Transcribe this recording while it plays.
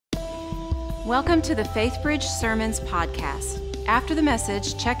Welcome to the Faithbridge Sermons podcast. After the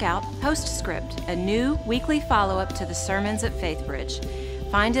message, check out Postscript, a new weekly follow-up to the sermons at Faithbridge.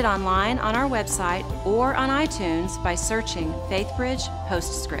 Find it online on our website or on iTunes by searching Faithbridge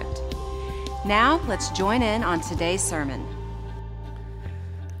Postscript. Now, let's join in on today's sermon.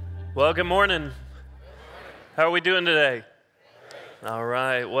 Well, good morning. How are we doing today? All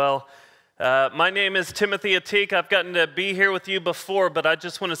right, well, my name is Timothy Ateek. I've gotten to be here with you before, but I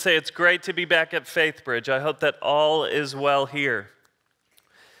just want to say it's great to be back at Faithbridge. I hope that all is well here.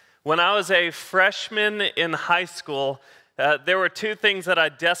 When I was a freshman in high school, there were two things that I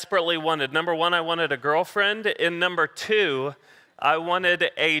desperately wanted. Number one, I wanted a girlfriend, and number two, I wanted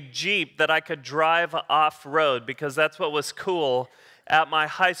a Jeep that I could drive off-road because that's what was cool at my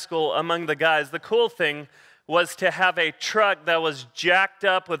high school among the guys. The cool thing was to have a truck that was jacked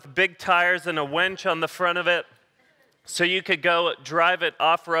up with big tires and a winch on the front of it so you could go drive it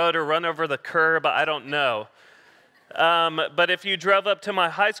off-road or run over the curb, I don't know. But if you drove up to my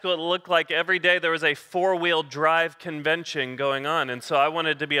high school, it looked like every day there was a four-wheel drive convention going on, and so I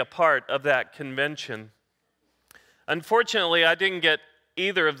wanted to be a part of that convention. Unfortunately, I didn't get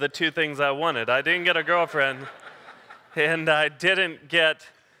either of the two things I wanted. I didn't get a girlfriend, and I didn't get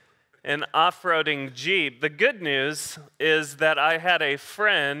an off-roading Jeep. The good news is that I had a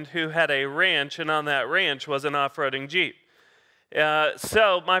friend who had a ranch, and on that ranch was an off-roading Jeep.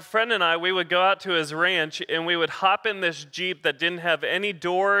 So my friend and I, we would go out to his ranch, and we would hop in this Jeep that didn't have any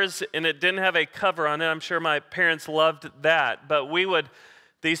doors, and it didn't have a cover on it. I'm sure my parents loved that. But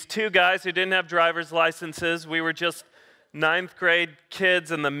these two guys who didn't have driver's licenses, we were just ninth grade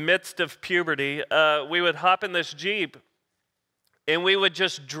kids in the midst of puberty. We would hop in this Jeep, and we would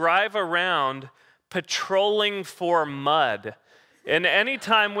just drive around patrolling for mud. And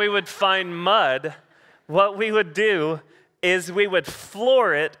anytime we would find mud, what we would do is we would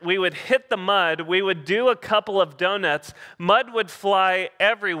floor it, we would hit the mud, we would do a couple of donuts, mud would fly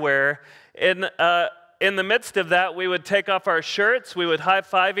everywhere. In the midst of that, we would take off our shirts, we would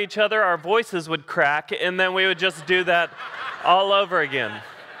high-five each other, our voices would crack, and then we would just do that all over again.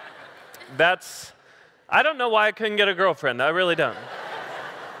 I don't know why I couldn't get a girlfriend. I really don't.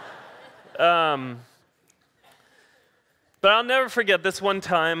 But I'll never forget this one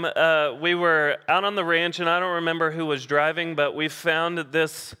time. We were out on the ranch, and I don't remember who was driving, but we found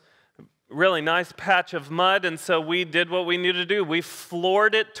this really nice patch of mud, and so we did what we knew to do. We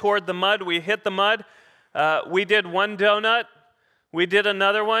floored it toward the mud. We hit the mud. We did one donut. We did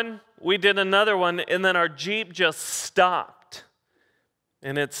another one. We did another one, and then our Jeep just stopped,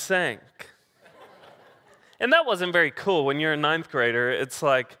 and it sank. And that wasn't very cool. When you're a ninth grader, it's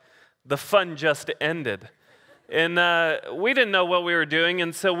like the fun just ended. And we didn't know what we were doing,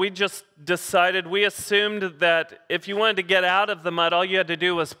 and so we just decided, we assumed that if you wanted to get out of the mud, all you had to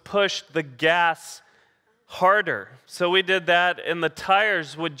do was push the gas harder. So we did that, and the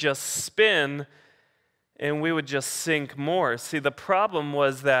tires would just spin, and we would just sink more. See, the problem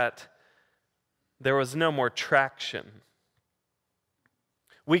was that there was no more traction.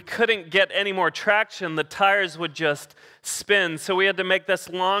 We couldn't get any more traction. The tires would just spin. So we had to make this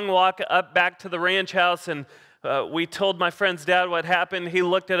long walk up back to the ranch house, and we told my friend's dad what happened. He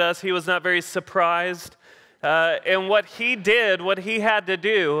looked at us. He was not very surprised. And what he did, what he had to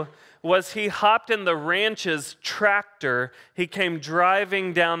do, was he hopped in the ranch's tractor. He came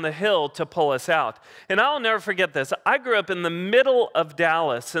driving down the hill to pull us out. And I'll never forget this. I grew up in the middle of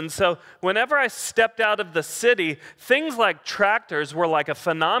Dallas, and so whenever I stepped out of the city, things like tractors were like a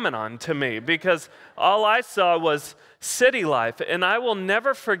phenomenon to me because all I saw was city life. And I will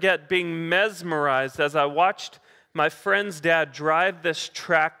never forget being mesmerized as I watched my friend's dad drive this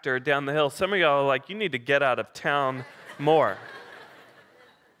tractor down the hill. Some of y'all are like, you need to get out of town more.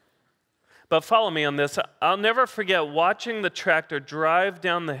 But follow me on this. I'll never forget watching the tractor drive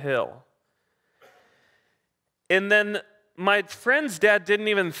down the hill. And then my friend's dad didn't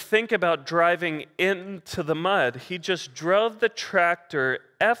even think about driving into the mud. He just drove the tractor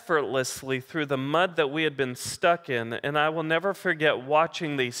effortlessly through the mud that we had been stuck in. And I will never forget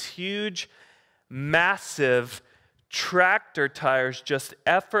watching these huge, massive tractor tires just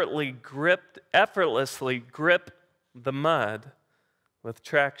effortlessly grip the mud with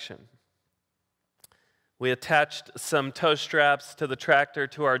traction. We attached some tow straps to the tractor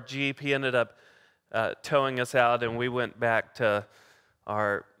to our Jeep. He ended up towing us out, and we went back to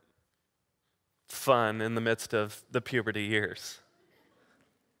our fun in the midst of the puberty years.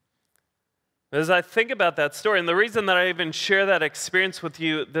 As I think about that story, and the reason that I even share that experience with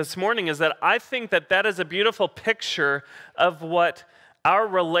you this morning is that I think that that is a beautiful picture of what our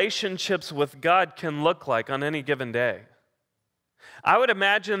relationships with God can look like on any given day. I would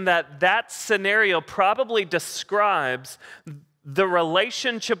imagine that scenario probably describes the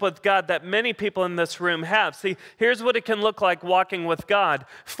relationship with God that many people in this room have. See, here's what it can look like walking with God.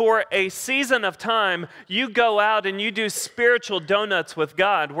 For a season of time, you go out and you do spiritual donuts with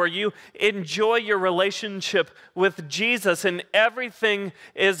God, where you enjoy your relationship with Jesus and everything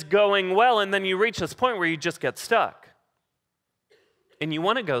is going well, and then you reach this point where you just get stuck. And you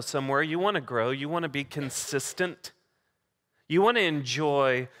want to go somewhere, you want to grow, you want to be consistent. You want to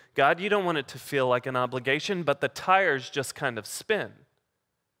enjoy God. You don't want it to feel like an obligation, but the tires just kind of spin.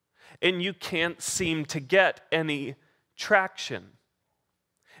 And you can't seem to get any traction.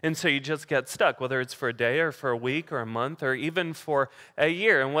 And so you just get stuck, whether it's for a day or for a week or a month or even for a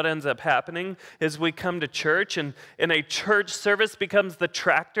year. And what ends up happening is we come to church, and a church service becomes the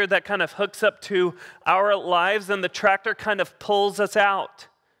tractor that kind of hooks up to our lives, and the tractor kind of pulls us out.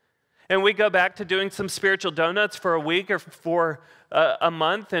 And we go back to doing some spiritual donuts for a week or for a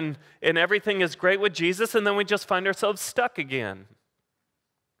month, and everything is great with Jesus, and then we just find ourselves stuck again.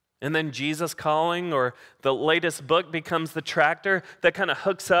 And then Jesus Calling or the latest book becomes the tractor that kind of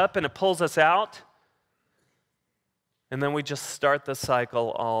hooks up and it pulls us out. And then we just start the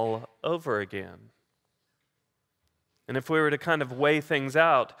cycle all over again. And if we were to kind of weigh things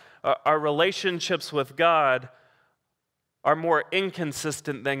out, our relationships with God are more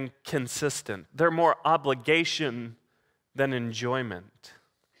inconsistent than consistent. They're more obligation than enjoyment.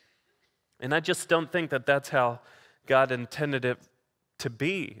 And I just don't think that that's how God intended it to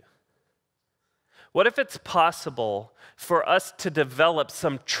be. What if it's possible for us to develop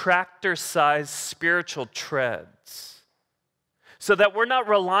some tractor-sized spiritual treads so that we're not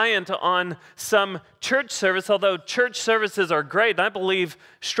reliant on some church service, although church services are great, and I believe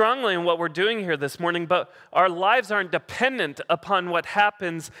strongly in what we're doing here this morning, but our lives aren't dependent upon what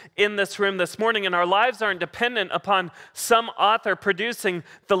happens in this room this morning, and our lives aren't dependent upon some author producing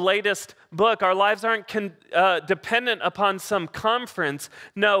the latest book. Our lives aren't dependent upon some conference.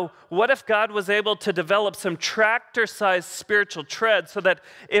 No, what if God was able to develop some tractor-sized spiritual treads so that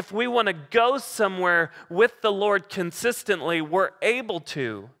if we want to go somewhere with the Lord consistently, we're able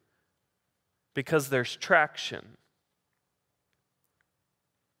to, because there's traction.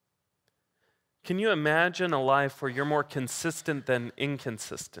 Can you imagine a life where you're more consistent than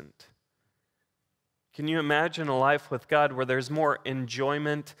inconsistent? Can you imagine a life with God where there's more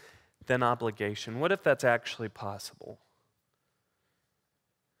enjoyment than obligation? What if that's actually possible?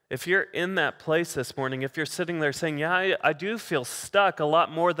 If you're in that place this morning, if you're sitting there saying, yeah, I do feel stuck a lot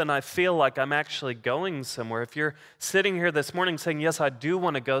more than I feel like I'm actually going somewhere. If you're sitting here this morning saying, yes, I do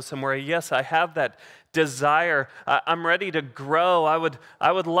want to go somewhere. Yes, I have that desire. I'm ready to grow. I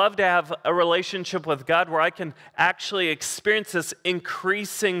would love to have a relationship with God where I can actually experience this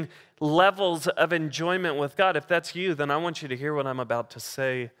increasing levels of enjoyment with God. If that's you, then I want you to hear what I'm about to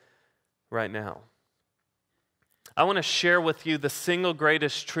say right now. I want to share with you the single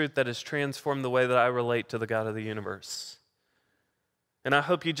greatest truth that has transformed the way that I relate to the God of the universe. And I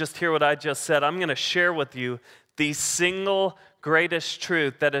hope you just hear what I just said. I'm going to share with you the single greatest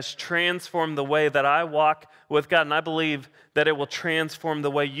truth that has transformed the way that I walk with God. And I believe that it will transform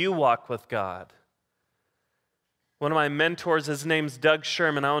the way you walk with God. One of my mentors, his name's Doug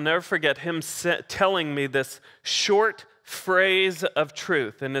Sherman. I'll never forget him telling me this short phrase of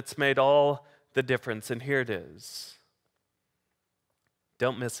truth, and it's made all the difference, and here it is.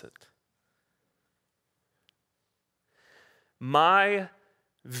 Don't miss it. My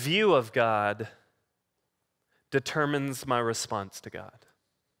view of God determines my response to God.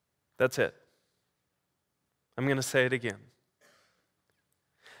 That's it. I'm going to say it again.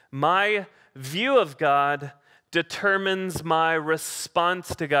 My view of God determines my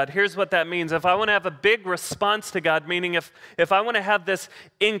response to God. Here's what that means. If I want to have a big response to God, meaning if I want to have this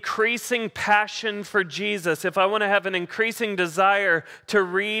increasing passion for Jesus, if I want to have an increasing desire to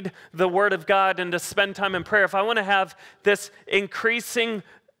read the Word of God and to spend time in prayer, if I want to have this increasing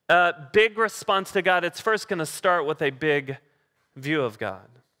big response to God, it's first going to start with a big view of God.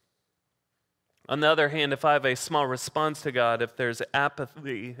 On the other hand, if I have a small response to God, if there's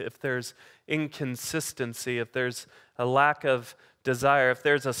apathy, if there's inconsistency, if there's a lack of desire, if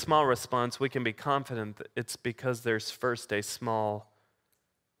there's a small response, we can be confident that it's because there's first a small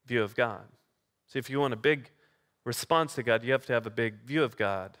view of God. So if you want a big response to God, you have to have a big view of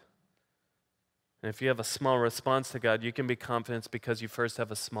God. And if you have a small response to God, you can be confident it's because you first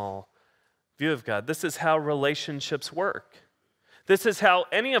have a small view of God. This is how relationships work. This is how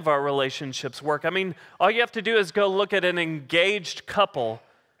any of our relationships work. I mean, all you have to do is go look at an engaged couple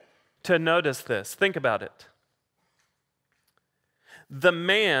to notice this. Think about it. The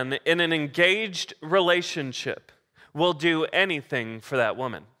man in an engaged relationship will do anything for that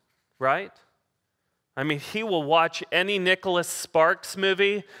woman, right? I mean, he will watch any Nicholas Sparks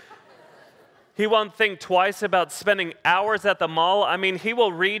movie. He won't think twice about spending hours at the mall. I mean, he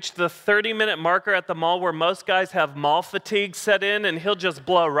will reach the 30-minute marker at the mall where most guys have mall fatigue set in, and he'll just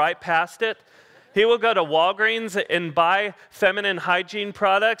blow right past it. He will go to Walgreens and buy feminine hygiene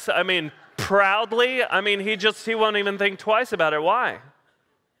products. I mean, proudly. I mean, he won't even think twice about it. Why?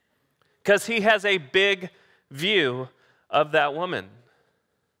 Because he has a big view of that woman.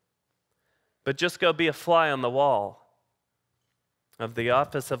 But just go be a fly on the wall of the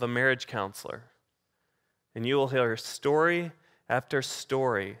office of a marriage counselor, and you will hear story after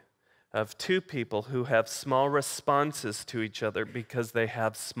story of two people who have small responses to each other because they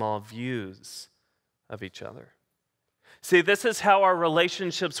have small views of each other. See, this is how our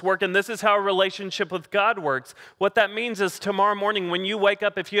relationships work, and this is how our relationship with God works. What that means is tomorrow morning when you wake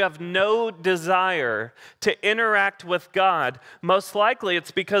up, if you have no desire to interact with God, most likely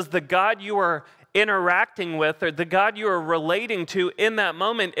it's because the God you are interacting with or the God you are relating to in that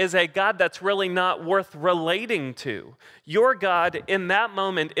moment is a God that's really not worth relating to. Your God in that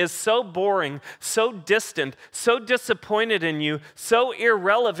moment is so boring, so distant, so disappointed in you, so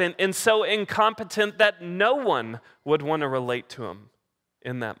irrelevant and so incompetent that no one would want to relate to him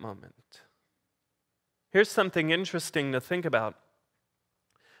in that moment. Here's something interesting to think about.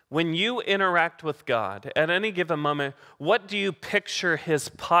 When you interact with God at any given moment, what do you picture his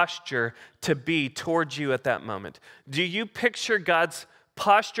posture to be towards you at that moment? Do you picture God's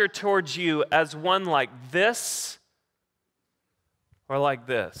posture towards you as one like this or like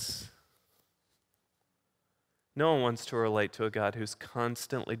this? No one wants to relate to a God who's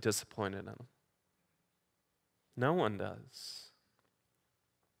constantly disappointed in him. No one does.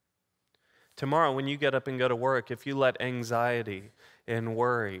 Tomorrow, when you get up and go to work, if you let anxiety and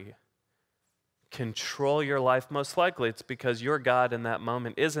worry control your life, most likely it's because your God in that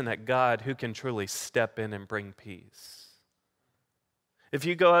moment isn't a God who can truly step in and bring peace. If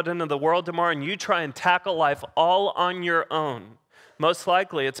you go out into the world tomorrow and you try and tackle life all on your own, most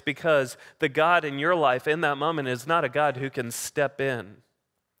likely it's because the God in your life in that moment is not a God who can step in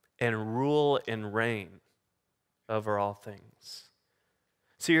and rule and reign over all things.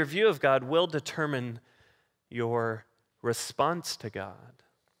 So your view of God will determine your response to God.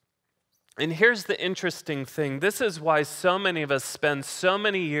 And here's the interesting thing. This is why so many of us spend so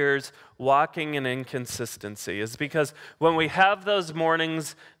many years walking in inconsistency, is because when we have those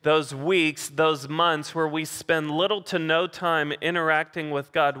mornings, those weeks, those months where we spend little to no time interacting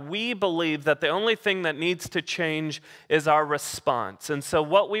with God, we believe that the only thing that needs to change is our response. And so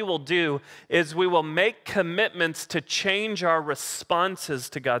what we will do is we will make commitments to change our responses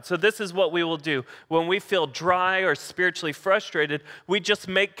to God. So this is what we will do. When we feel dry or spiritually frustrated, we just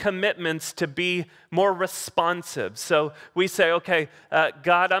make commitments to be more responsive. So we say, okay,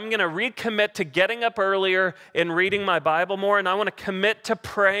 God, I'm going to recommit to getting up earlier and reading my Bible more, and I want to commit to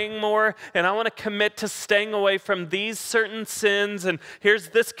praying more, and I want to commit to staying away from these certain sins, and here's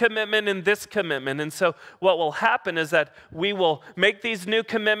this commitment and this commitment. And so what will happen is that we will make these new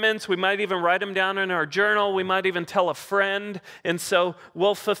commitments. We might even write them down in our journal. We might even tell a friend. And so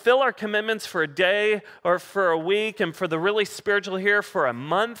we'll fulfill our commitments for a day or for a week, and for the really spiritual here for a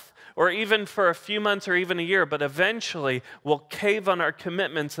month, or even for a few months or even a year, but eventually we'll cave on our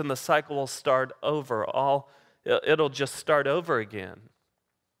commitments and the cycle will start over. It'll just start over again.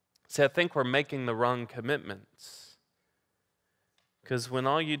 See, I think we're making the wrong commitments. Because when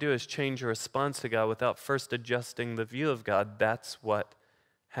all you do is change your response to God without first adjusting the view of God, that's what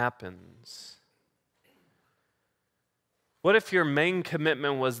happens. What if your main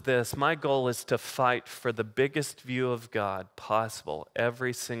commitment was this? My goal is to fight for the biggest view of God possible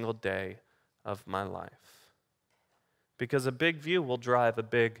every single day of my life. Because a big view will drive a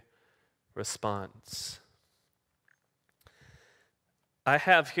big response. I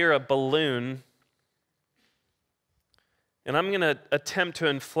have here a balloon, and I'm going to attempt to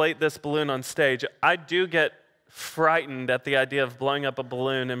inflate this balloon on stage. I do get frightened at the idea of blowing up a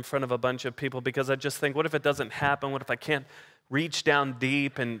balloon in front of a bunch of people because I just think, what if it doesn't happen? What if I can't reach down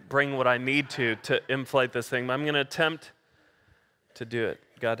deep and bring what I need to inflate this thing? But I'm going to attempt to do it.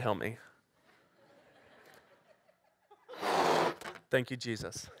 God help me. Thank you,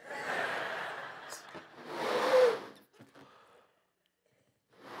 Jesus.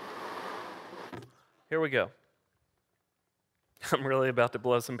 Here we go. I'm really about to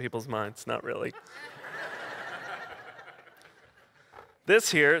blow some people's minds. Not really.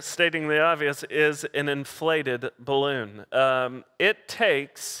 This here, stating the obvious, is an inflated balloon. It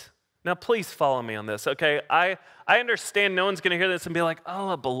takes Now, please follow me on this, okay? I understand no one's going to hear this and be like,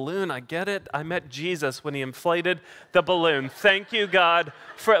 oh, a balloon, I get it. I met Jesus when he inflated the balloon. Thank you, God.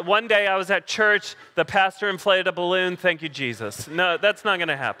 One day I was at church, the pastor inflated a balloon. Thank you, Jesus. No, that's not going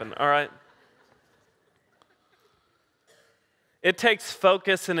to happen, all right? It takes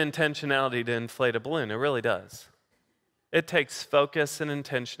focus and intentionality to inflate a balloon. It really does. It takes focus and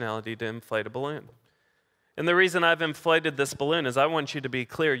intentionality to inflate a balloon. And the reason I've inflated this balloon is I want you to be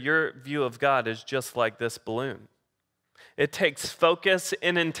clear, your view of God is just like this balloon. It takes focus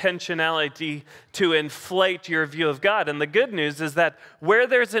and intentionality to inflate your view of God. And the good news is that where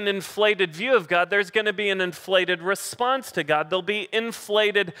there's an inflated view of God, there's going to be an inflated response to God. There'll be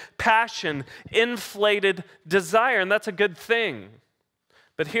inflated passion, inflated desire, and that's a good thing.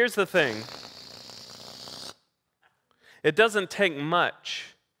 But here's the thing. It doesn't take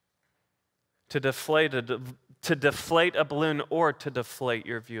much to deflate a balloon or to deflate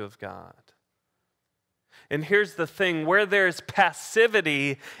your view of God. And here's the thing, where there's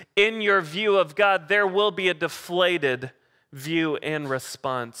passivity in your view of God, there will be a deflated view and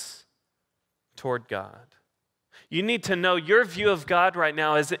response toward God. You need to know your view of God right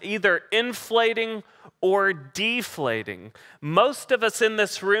now is either inflating or deflating. Most of us in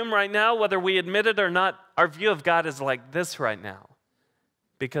this room right now, whether we admit it or not, our view of God is like this right now,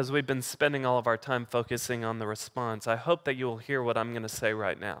 because we've been spending all of our time focusing on the response. I hope that you will hear what I'm going to say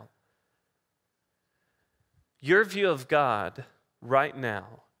right now. Your view of God right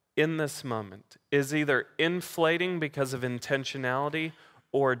now, in this moment, is either inflating because of intentionality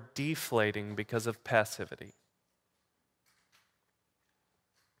or deflating because of passivity.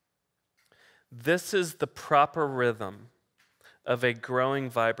 This is the proper rhythm of a growing,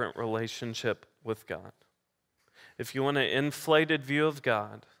 vibrant relationship with God. If you want an inflated view of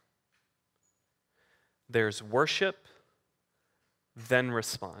God, there's worship, then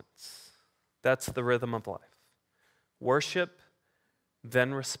response. That's the rhythm of life. Worship,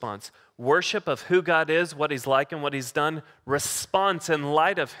 then response. Worship of who God is, what he's like, and what he's done. Response in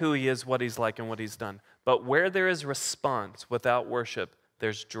light of who he is, what he's like, and what he's done. But where there is response without worship,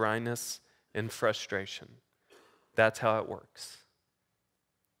 there's dryness and frustration. That's how it works.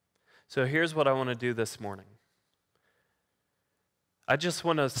 So here's what I want to do this morning. I just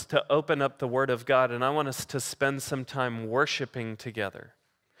want us to open up the Word of God, and I want us to spend some time worshiping together,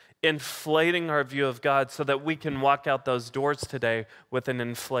 inflating our view of God so that we can walk out those doors today with an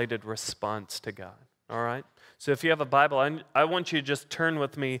inflated response to God, all right? So if you have a Bible, I want you to just turn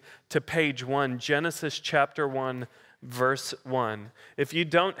with me to page 1, Genesis chapter 1, verse 1. If you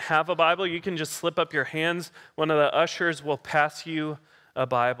don't have a Bible, you can just slip up your hands. One of the ushers will pass you a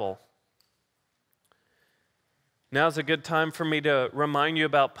Bible. Now's a good time for me to remind you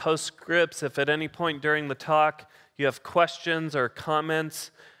about postscripts. If at any point during the talk you have questions or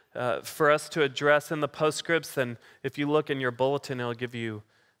comments for us to address in the postscripts, then if you look in your bulletin, it'll give you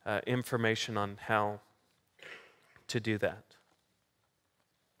information on how to do that.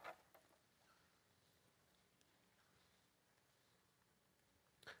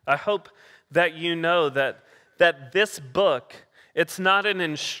 I hope that you know that this book, it's not an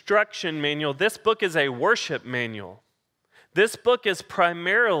instruction manual. This book is a worship manual. This book is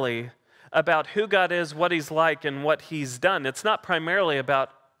primarily about who God is, what he's like, and what he's done. It's not primarily about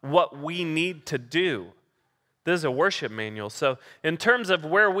what we need to do. This is a worship manual. So in terms of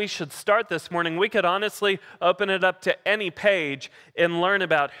where we should start this morning, we could honestly open it up to any page and learn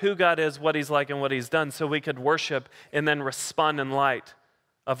about who God is, what he's like, and what he's done, so we could worship and then respond in light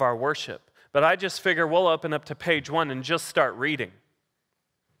of our worship. But I just figure we'll open up to page 1 and just start reading.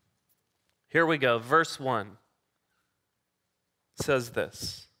 Here we go, verse 1 says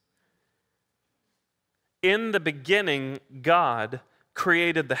this: In the beginning, God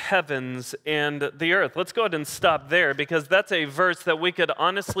created the heavens and the earth. Let's go ahead and stop there, because that's a verse that we could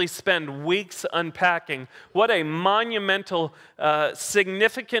honestly spend weeks unpacking. What a monumental,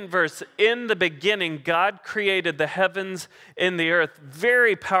 significant verse. In the beginning, God created the heavens and the earth.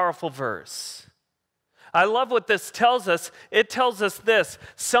 Very powerful verse. I love what this tells us. It tells us this: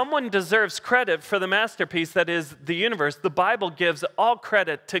 someone deserves credit for the masterpiece that is the universe. The Bible gives all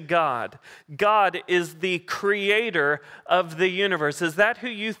credit to God. God is the creator of the universe. Is that who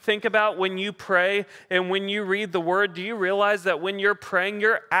you think about when you pray and when you read the Word? Do you realize that when you're praying,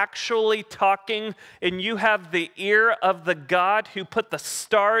 you're actually talking and you have the ear of the God who put the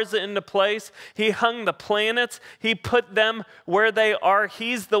stars into place? He hung the planets. He put them where they are.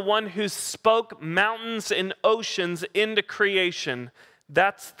 He's the one who spoke mountains and oceans into creation.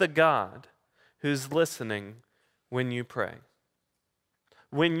 That's the God who's listening when you pray.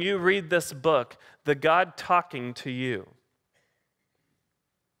 When you read this book, the God talking to you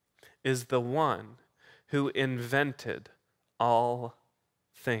is the one who invented all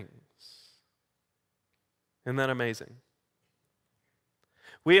things. Isn't that amazing?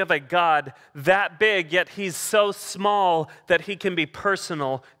 We have a God that big, yet he's so small that he can be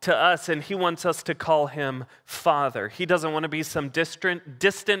personal to us, and he wants us to call him Father. He doesn't want to be some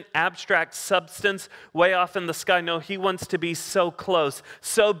distant, abstract substance way off in the sky. No, he wants to be so close,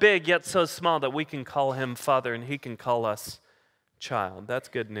 so big, yet so small that we can call him Father, and he can call us child. That's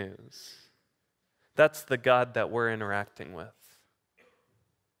good news. That's the God that we're interacting with.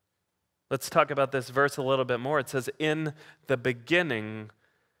 Let's talk about this verse a little bit more. It says, in the beginning,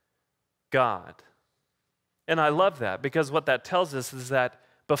 God. And I love that, because what that tells us is that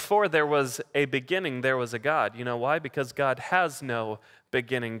before there was a beginning, there was a God. You know why? Because God has no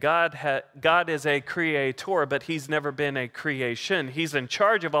beginning. God is a creator, but he's never been a creation. He's in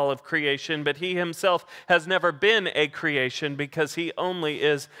charge of all of creation, but he himself has never been a creation because he only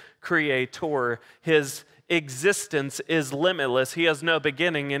is creator. His existence is limitless. He has no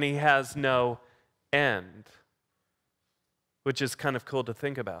beginning and he has no end, which is kind of cool to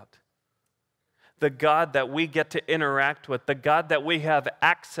think about. The God that we get to interact with, the God that we have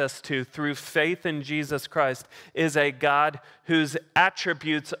access to through faith in Jesus Christ, is a God whose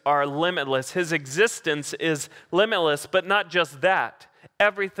attributes are limitless. His existence is limitless, but not just that.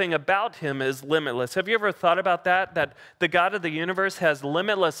 Everything about him is limitless. Have you ever thought about that? That the God of the universe has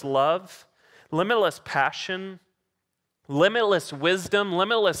limitless love, limitless passion, limitless wisdom,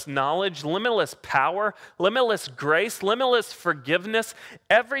 limitless knowledge, limitless power, limitless grace, limitless forgiveness.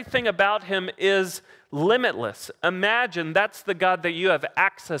 Everything about him is limitless. Imagine that's the God that you have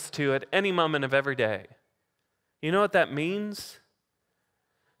access to at any moment of every day. You know what that means?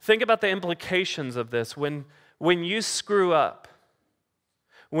 Think about the implications of this. When you screw up,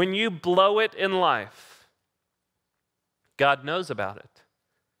 when you blow it in life, God knows about it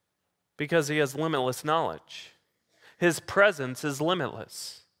because he has limitless knowledge. His presence is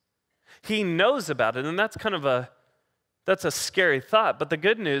limitless. He knows about it, and that's that's a scary thought. But the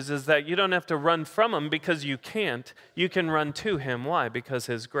good news is that you don't have to run from him because you can't. You can run to him. Why? Because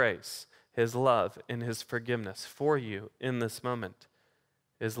his grace, his love, and his forgiveness for you in this moment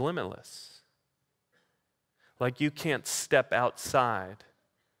is limitless. Like you can't step outside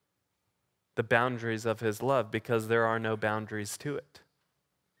the boundaries of his love because there are no boundaries to it.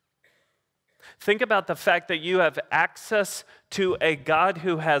 Think about the fact that you have access to a God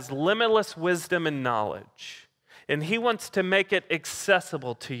who has limitless wisdom and knowledge, and he wants to make it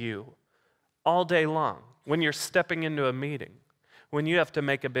accessible to you all day long. When you're stepping into a meeting, when you have to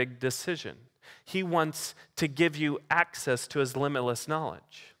make a big decision, he wants to give you access to his limitless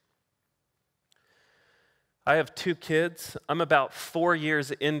knowledge. I have 2 kids. I'm about 4 years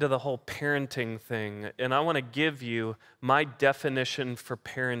into the whole parenting thing, and I want to give you my definition for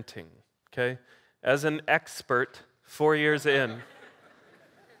parenting. Okay, as an expert, 4 years in,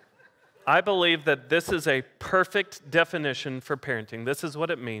 I believe that this is a perfect definition for parenting. This is what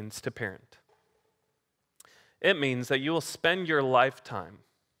it means to parent. It means that you will spend your lifetime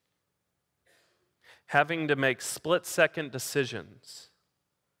having to make split-second decisions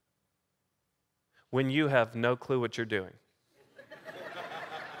when you have no clue what you're doing.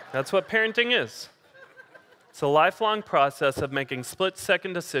 That's what parenting is. It's a lifelong process of making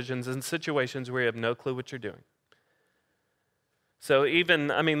split-second decisions in situations where you have no clue what you're doing. So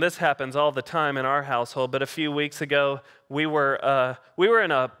this happens all the time in our household, but a few weeks ago, we were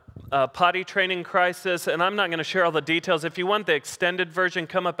in a potty training crisis, and I'm not going to share all the details. If you want the extended version,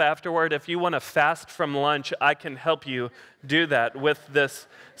 come up afterward. If you want to fast from lunch, I can help you do that with this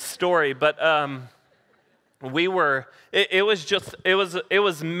story. But it was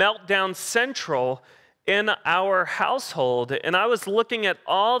meltdown central in our household, and I was looking at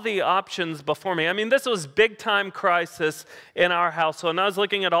all the options before me. This was big time crisis in our household, and I was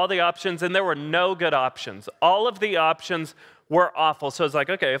looking at all the options, and there were no good options. All of the options were awful. So it's like,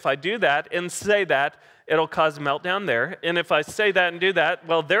 okay, if I do that and say that, it'll cause a meltdown there, and if I say that and do that,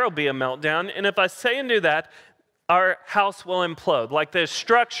 well, there'll be a meltdown, and if I say and do that, our house will implode. Like the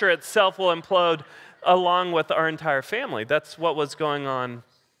structure itself will implode along with our entire family. That's what was going on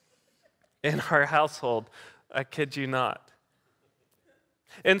in our household. I kid you not.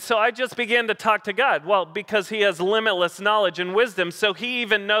 And so I just began to talk to God. Well, because he has limitless knowledge and wisdom, so he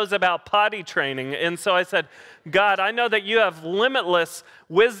even knows about potty training. And so I said, God, I know that you have limitless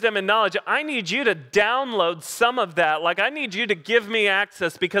wisdom and knowledge. I need you to download some of that. Like, I need you to give me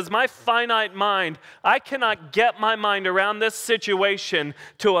access because my finite mind, I cannot get my mind around this situation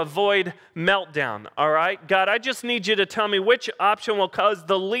to avoid meltdown, all right? God, I just need you to tell me which option will cause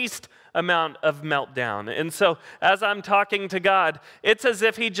the least amount of meltdown. And so as I'm talking to God, it's as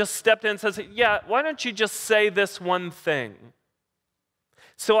if he just stepped in and says, yeah, why don't you just say this one thing?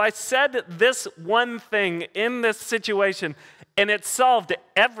 So I said this one thing in this situation, and it solved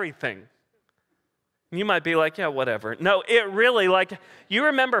everything. You might be like, yeah, whatever. No, it really, like, you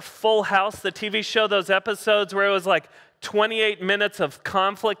remember Full House, the TV show, those episodes where it was like 28 minutes of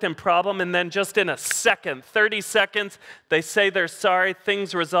conflict and problem, and then just in a second, 30 seconds, they say they're sorry,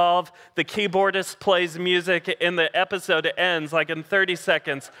 things resolve, the keyboardist plays music, and the episode ends like in 30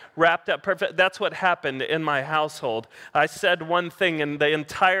 seconds, wrapped up perfect. That's what happened in my household. I said one thing, and the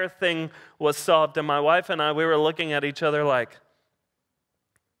entire thing was solved, and my wife and I, we were looking at each other like,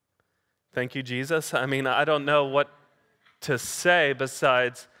 thank you, Jesus. I mean, I don't know what to say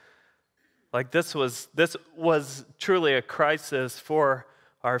besides, like, this was truly a crisis for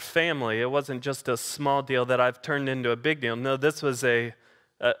our family. It wasn't just a small deal that I've turned into a big deal. No, this was a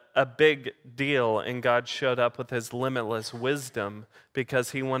big deal, and God showed up with his limitless wisdom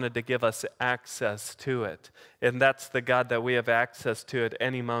because he wanted to give us access to it. And that's the God that we have access to at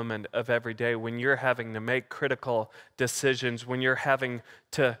any moment of every day. When you're having to make critical decisions, when you're having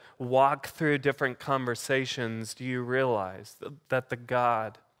to walk through different conversations, do you realize that the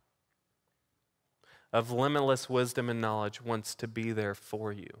God of limitless wisdom and knowledge wants to be there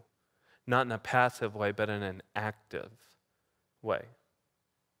for you? Not in a passive way, but in an active way.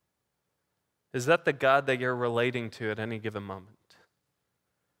 Is that the God that you're relating to at any given moment?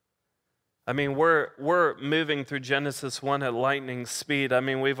 I mean, we're moving through Genesis 1 at lightning speed. I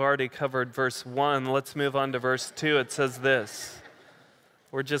mean, we've already covered verse 1. Let's move on to verse 2. It says this.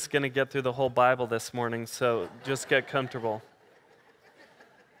 We're just going to get through the whole Bible this morning, so just get comfortable.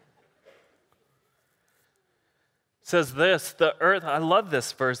 It says this, the earth, I love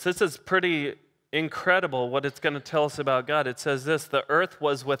this verse. This is pretty incredible what it's going to tell us about God. It says this, the earth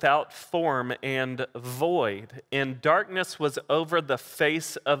was without form and void, and darkness was over the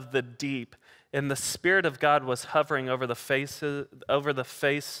face of the deep, and the Spirit of God was hovering over the face of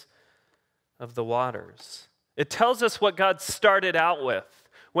the waters. It tells us what God started out with.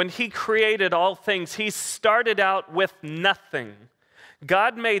 When he created all things, he started out with nothing.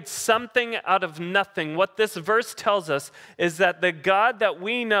 God made something out of nothing. What this verse tells us is that the God that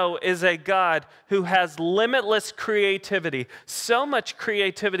we know is a God who has limitless creativity, so much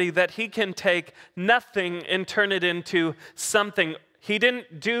creativity that he can take nothing and turn it into something. He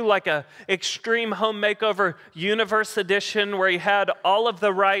didn't do like a extreme home makeover universe edition where he had all of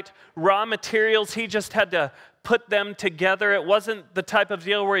the right raw materials. He just had to put them together. It wasn't the type of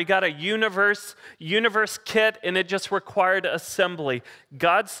deal where he got a universe kit and it just required assembly.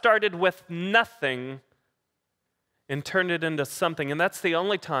 God started with nothing and turned it into something. And that's the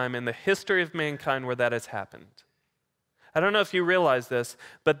only time in the history of mankind where that has happened. I don't know if you realize this,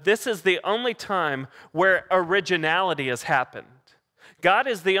 but this is the only time where originality has happened. God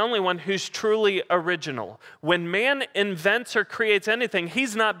is the only one who's truly original. When man invents or creates anything,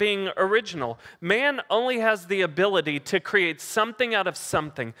 he's not being original. Man only has the ability to create something out of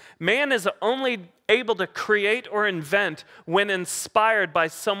something. Man is only able to create or invent when inspired by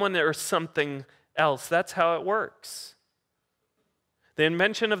someone or something else. That's how it works. The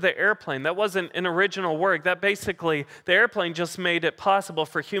invention of the airplane, that wasn't an original work. That basically, the airplane just made it possible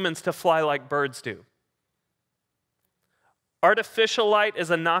for humans to fly like birds do. Artificial light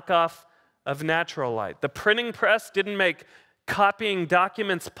is a knockoff of natural light. The printing press didn't make copying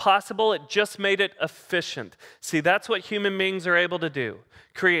documents possible, it just made it efficient. See, that's what human beings are able to do.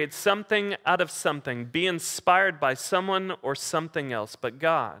 Create something out of something, be inspired by someone or something else. But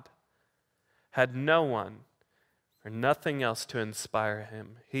God had no one or nothing else to inspire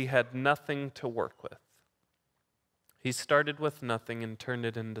him. He had nothing to work with. He started with nothing and turned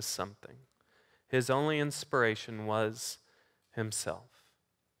it into something. His only inspiration was himself.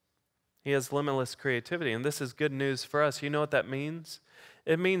 He has limitless creativity, and this is good news for us. You know what that means?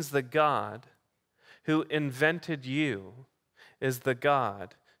 It means the God who invented you is the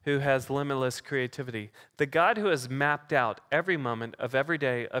God who has limitless creativity. The God who has mapped out every moment of every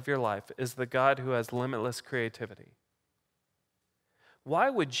day of your life is the God who has limitless creativity. Why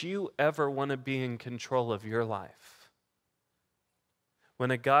would you ever want to be in control of your life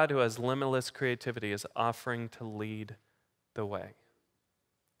when a God who has limitless creativity is offering to lead the way?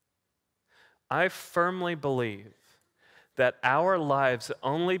 I firmly believe that our lives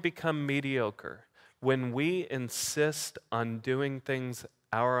only become mediocre when we insist on doing things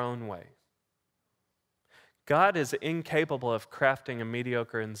our own way. God is incapable of crafting a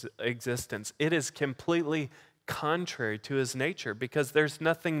mediocre existence. It is completely contrary to his nature because there's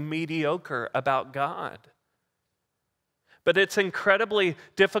nothing mediocre about God. But it's incredibly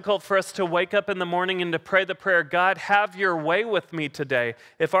difficult for us to wake up in the morning and to pray the prayer, God, have your way with me today.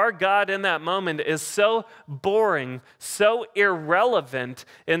 If our God in that moment is so boring, so irrelevant,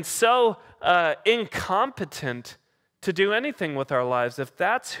 and so incompetent to do anything with our lives, if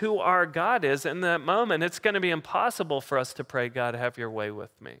that's who our God is in that moment, it's going to be impossible for us to pray, God, have your way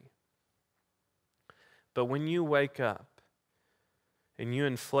with me. But when you wake up, and you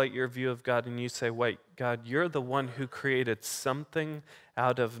inflate your view of God and you say, wait, God, you're the one who created something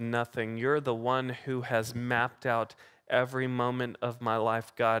out of nothing. You're the one who has mapped out every moment of my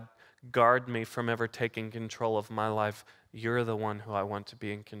life. God, guard me from ever taking control of my life. You're the one who I want to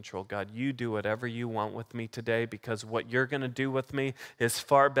be in control. God, you do whatever you want with me today, because what you're going to do with me is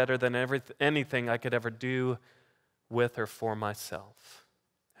far better than anything I could ever do with or for myself.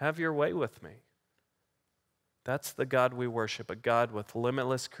 Have your way with me. That's the God we worship, a God with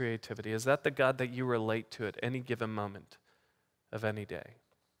limitless creativity. Is that the God that you relate to at any given moment of any day?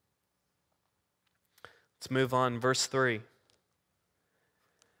 Let's move on. Verse 3.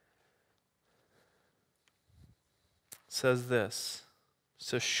 Says this.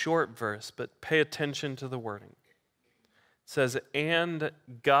 It's a short verse, but pay attention to the wording. It says, and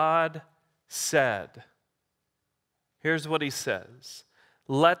God said. Here's what he says.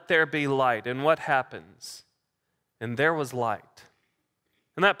 Let there be light. And what happens? And there was light.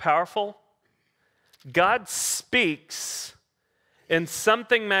 Isn't that powerful? God speaks and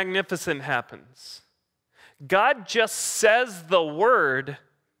something magnificent happens. God just says the word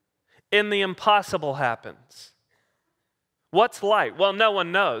and the impossible happens. What's light? Well, no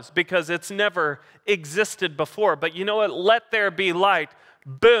one knows because it's never existed before. But you know what? Let there be light.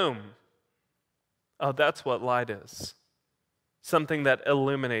 Boom. Oh, that's what light is. Something that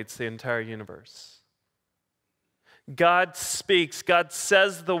illuminates the entire universe. God speaks, God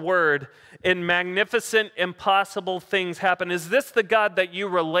says the word, and magnificent, impossible things happen. Is this the God that you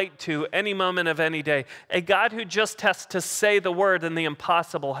relate to any moment of any day? A God who just has to say the word and the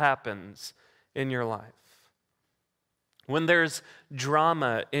impossible happens in your life. When there's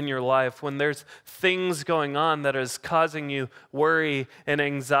drama in your life, when there's things going on that is causing you worry and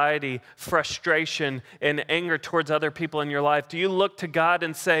anxiety, frustration and anger towards other people in your life, do you look to God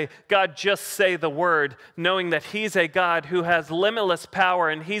and say, God, just say the word, knowing that He's a God who has limitless power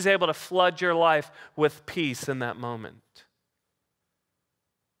and He's able to flood your life with peace in that moment?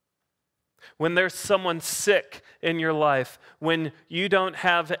 When there's someone sick in your life, when you don't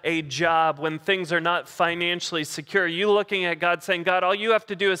have a job, when things are not financially secure, you looking at God saying, God, all you have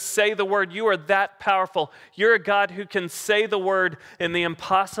to do is say the word. You are that powerful. You're a God who can say the word and the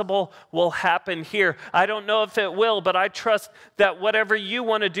impossible will happen here. I don't know if it will, but I trust that whatever you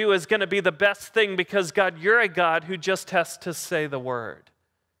want to do is going to be the best thing because, God, you're a God who just has to say the word.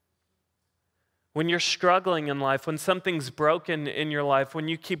 When you're struggling in life, when something's broken in your life, when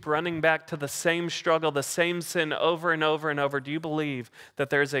you keep running back to the same struggle, the same sin over and over and over, do you believe that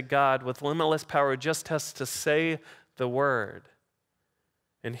there's a God with limitless power who just has to say the word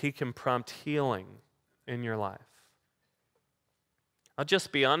and He can prompt healing in your life? I'll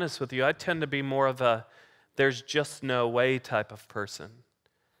just be honest with you. I tend to be more of a there's just no way type of person.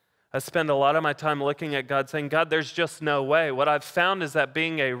 I spend a lot of my time looking at God saying, God, there's just no way. What I've found is that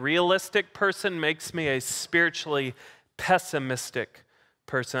being a realistic person makes me a spiritually pessimistic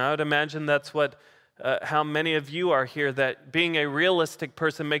person. I would imagine that's how many of you are here, that being a realistic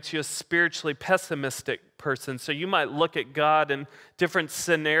person makes you a spiritually pessimistic person. So you might look at God in different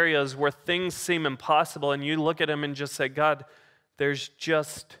scenarios where things seem impossible, and you look at Him and just say, God, there's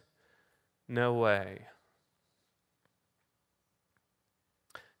just no way.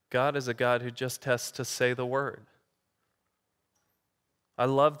 God is a God who just has to say the word. I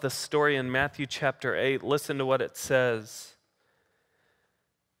love the story in Matthew chapter 8. Listen to what it says.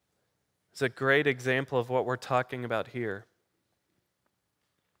 It's a great example of what we're talking about here.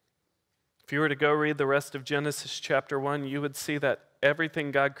 If you were to go read the rest of Genesis chapter 1, you would see that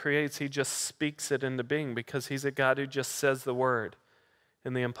everything God creates, He just speaks it into being because He's a God who just says the word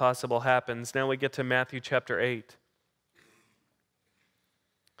and the impossible happens. Now we get to Matthew chapter 8.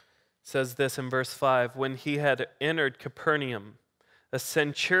 It says this in verse 5, when He had entered Capernaum, a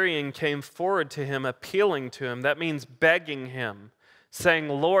centurion came forward to Him, appealing to Him. That means begging Him, saying,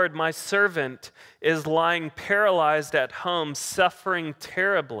 Lord, my servant is lying paralyzed at home, suffering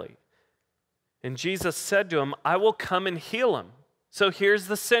terribly. And Jesus said to him, I will come and heal him. So here's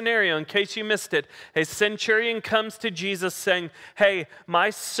the scenario, in case you missed it. A centurion comes to Jesus saying, hey, my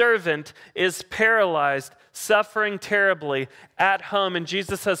servant is paralyzed, suffering terribly at home. And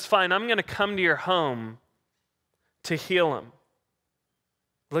Jesus says, fine, I'm going to come to your home to heal him.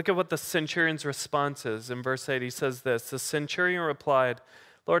 Look at what the centurion's response is. In verse 8, he says this, the centurion replied,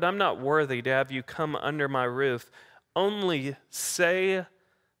 Lord, I'm not worthy to have you come under my roof. Only say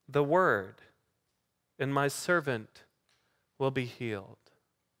the word, and my servant will be healed.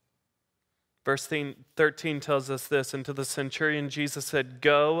 Verse 13 tells us this, and to the centurion Jesus said,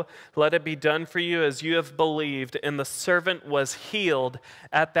 Go, let it be done for you as you have believed. And the servant was healed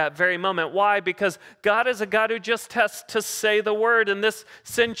at that very moment. Why? Because God is a God who just has to say the word, and this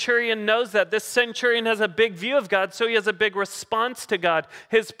centurion knows that. This centurion has a big view of God, so he has a big response to God.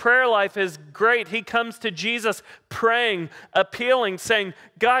 His prayer life is great. He comes to Jesus praying, appealing, saying,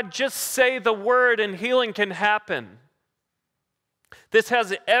 God, just say the word and healing can happen. This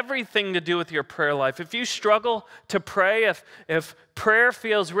has everything to do with your prayer life. If you struggle to pray, if prayer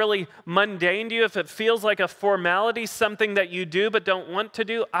feels really mundane to you, if it feels like a formality, something that you do but don't want to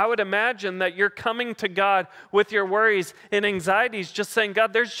do, I would imagine that you're coming to God with your worries and anxieties, just saying,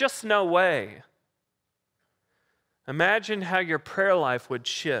 God, there's just no way. Imagine how your prayer life would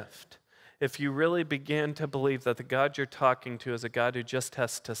shift if you really began to believe that the God you're talking to is a God who just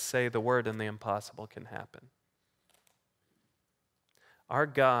has to say the word and the impossible can happen. Our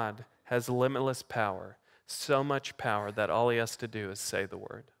God has limitless power, so much power that all he has to do is say the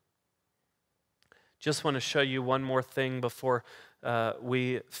word. Just want to show you one more thing before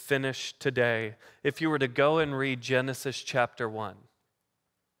we finish today. If you were to go and read Genesis chapter 1,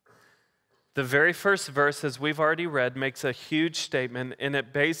 the very first verse, as we've already read, makes a huge statement, and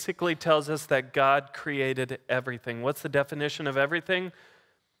it basically tells us that God created everything. What's the definition of everything?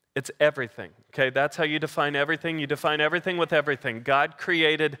 It's everything, okay? That's how you define everything. You define everything with everything. God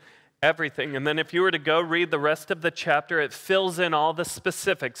created everything. And then if you were to go read the rest of the chapter, it fills in all the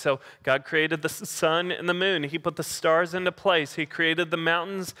specifics. So God created the sun and the moon. He put the stars into place. He created the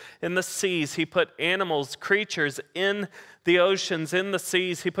mountains and the seas. He put animals, creatures in the oceans, in the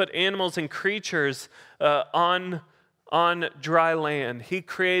seas. He put animals and creatures on dry land. He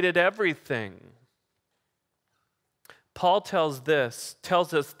created everything. Paul tells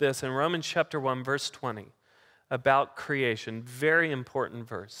us this in Romans chapter 1, verse 20, about creation. Very important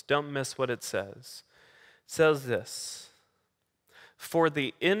verse. Don't miss what it says. It says this, for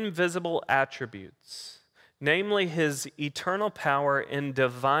the invisible attributes, namely his eternal power and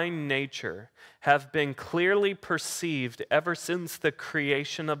divine nature, have been clearly perceived ever since the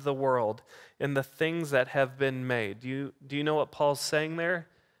creation of the world in the things that have been made. Do you know what Paul's saying there?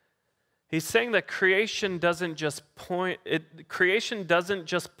 He's saying that creation doesn't just point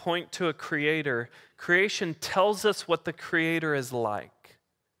to a creator. Creation tells us what the creator is like.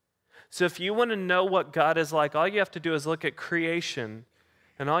 So if you want to know what God is like, all you have to do is look at creation,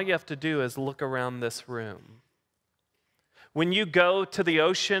 and all you have to do is look around this room. When you go to the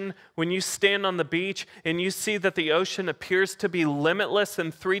ocean, when you stand on the beach and you see that the ocean appears to be limitless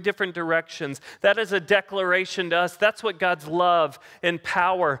in 3 different directions, that is a declaration to us. That's what God's love and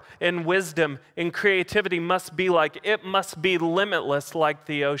power and wisdom and creativity must be like. It must be limitless like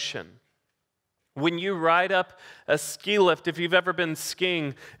the ocean. When you ride up a ski lift, if you've ever been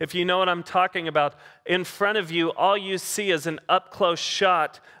skiing, if you know what I'm talking about, in front of you, all you see is an up-close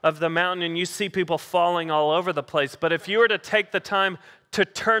shot of the mountain, and you see people falling all over the place. But if you were to take the time to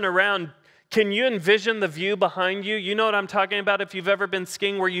turn around, can you envision the view behind you? You know what I'm talking about if you've ever been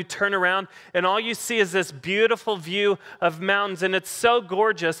skiing, where you turn around and all you see is this beautiful view of mountains, and it's so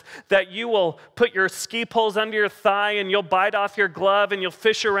gorgeous that you will put your ski poles under your thigh and you'll bite off your glove and you'll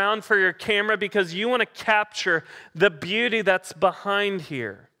fish around for your camera because you want to capture the beauty that's behind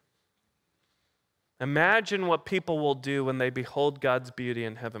here. Imagine what people will do when they behold God's beauty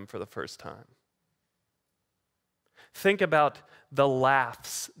in heaven for the first time. Think about the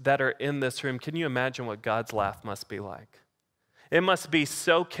laughs that are in this room. Can you imagine what God's laugh must be like? It must be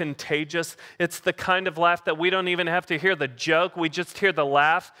so contagious. It's the kind of laugh that we don't even have to hear the joke. We just hear the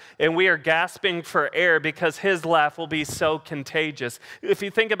laugh, and we are gasping for air because his laugh will be so contagious. If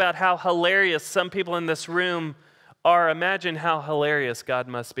you think about how hilarious some people in this room are, imagine how hilarious God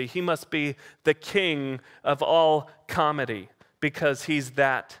must be. He must be the king of all comedy because he's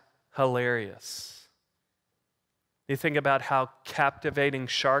that hilarious. You think about how captivating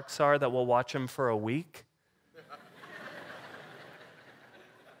sharks are that we'll watch them for a week.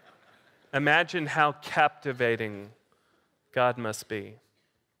 Imagine how captivating God must be.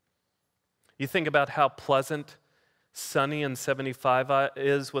 You think about how pleasant sunny and 75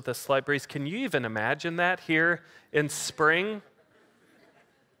 is with a slight breeze. Can you even imagine that here in spring?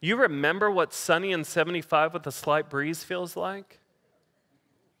 You remember what sunny and 75 with a slight breeze feels like?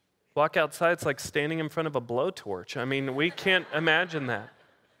 Walk outside, it's like standing in front of a blowtorch. I mean, we can't imagine that.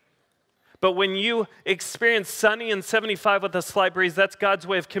 But when you experience sunny and 75 with a slight breeze, that's God's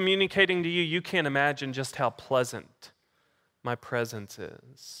way of communicating to you, you can't imagine just how pleasant my presence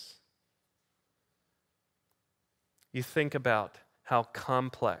is. You think about how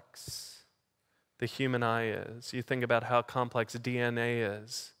complex the human eye is. You think about how complex DNA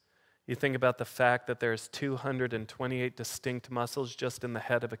is. You think about the fact that there's 228 distinct muscles just in the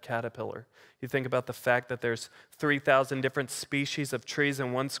head of a caterpillar. You think about the fact that there's 3,000 different species of trees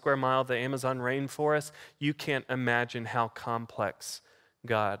in 1 square mile of the Amazon rainforest. You can't imagine how complex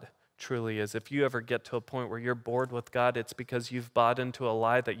God truly is. If you ever get to a point where you're bored with God, it's because you've bought into a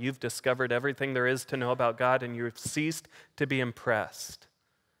lie that you've discovered everything there is to know about God and you've ceased to be impressed.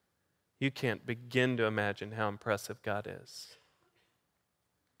 You can't begin to imagine how impressive God is.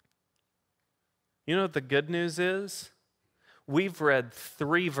 You know what the good news is? We've read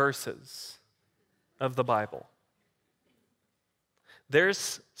 3 verses of the Bible.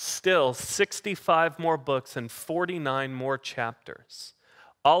 There's still 65 more books and 49 more chapters,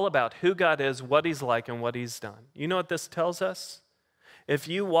 all about who God is, what He's like, and what He's done. You know what this tells us? If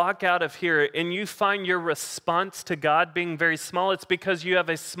you walk out of here and you find your response to God being very small, it's because you have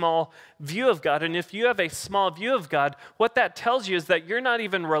a small view of God. And if you have a small view of God, what that tells you is that you're not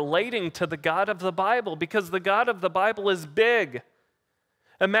even relating to the God of the Bible, because the God of the Bible is big.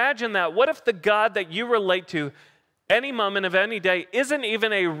 Imagine that. What if the God that you relate to any moment of any day isn't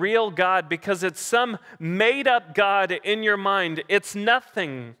even a real God, because it's some made-up God in your mind? It's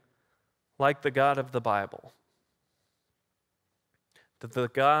nothing like the God of the Bible. That the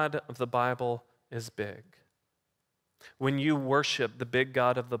God of the Bible is big. When you worship the big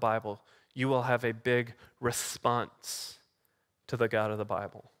God of the Bible, you will have a big response to the God of the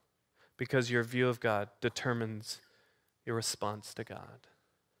Bible, because your view of God determines your response to God.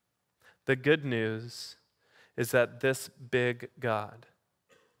 The good news is that this big God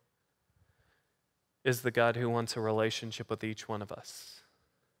is the God who wants a relationship with each one of us.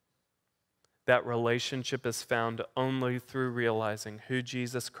 That relationship is found only through realizing who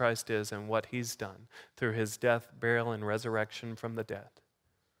Jesus Christ is and what He's done through His death, burial, and resurrection from the dead.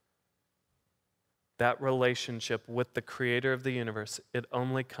 That relationship with the Creator of the universe, it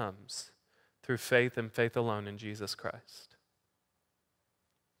only comes through faith and faith alone in Jesus Christ.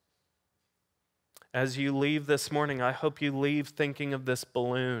 As you leave this morning, I hope you leave thinking of this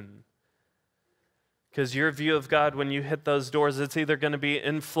balloon. Because your view of God, when you hit those doors, it's either going to be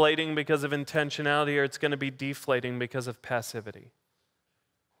inflating because of intentionality, or it's going to be deflating because of passivity.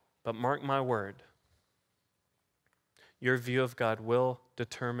 But mark my word, your view of God will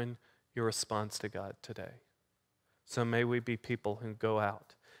determine your response to God today. So may we be people who go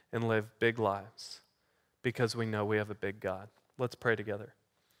out and live big lives because we know we have a big God. Let's pray together.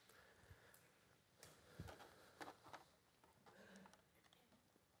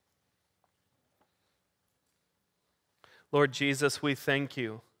 Lord Jesus, we thank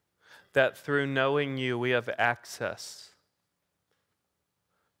you that through knowing you, we have access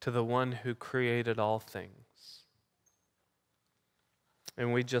to the one who created all things.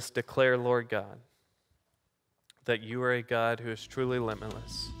 And we just declare, Lord God, that you are a God who is truly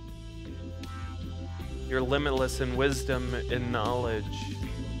limitless. You're limitless in wisdom and knowledge.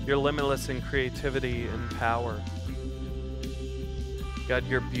 You're limitless in creativity and power. God,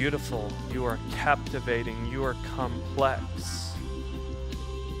 you're beautiful, you are captivating, you are complex.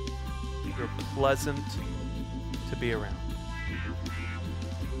 You're pleasant to be around.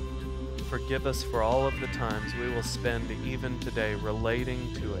 Forgive us for all of the times we will spend even today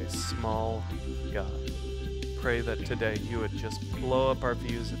relating to a small God. Pray that today you would just blow up our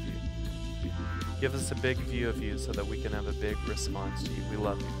views of you. Give us a big view of you so that we can have a big response to you. We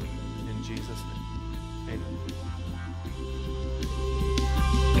love you. In Jesus' name, amen.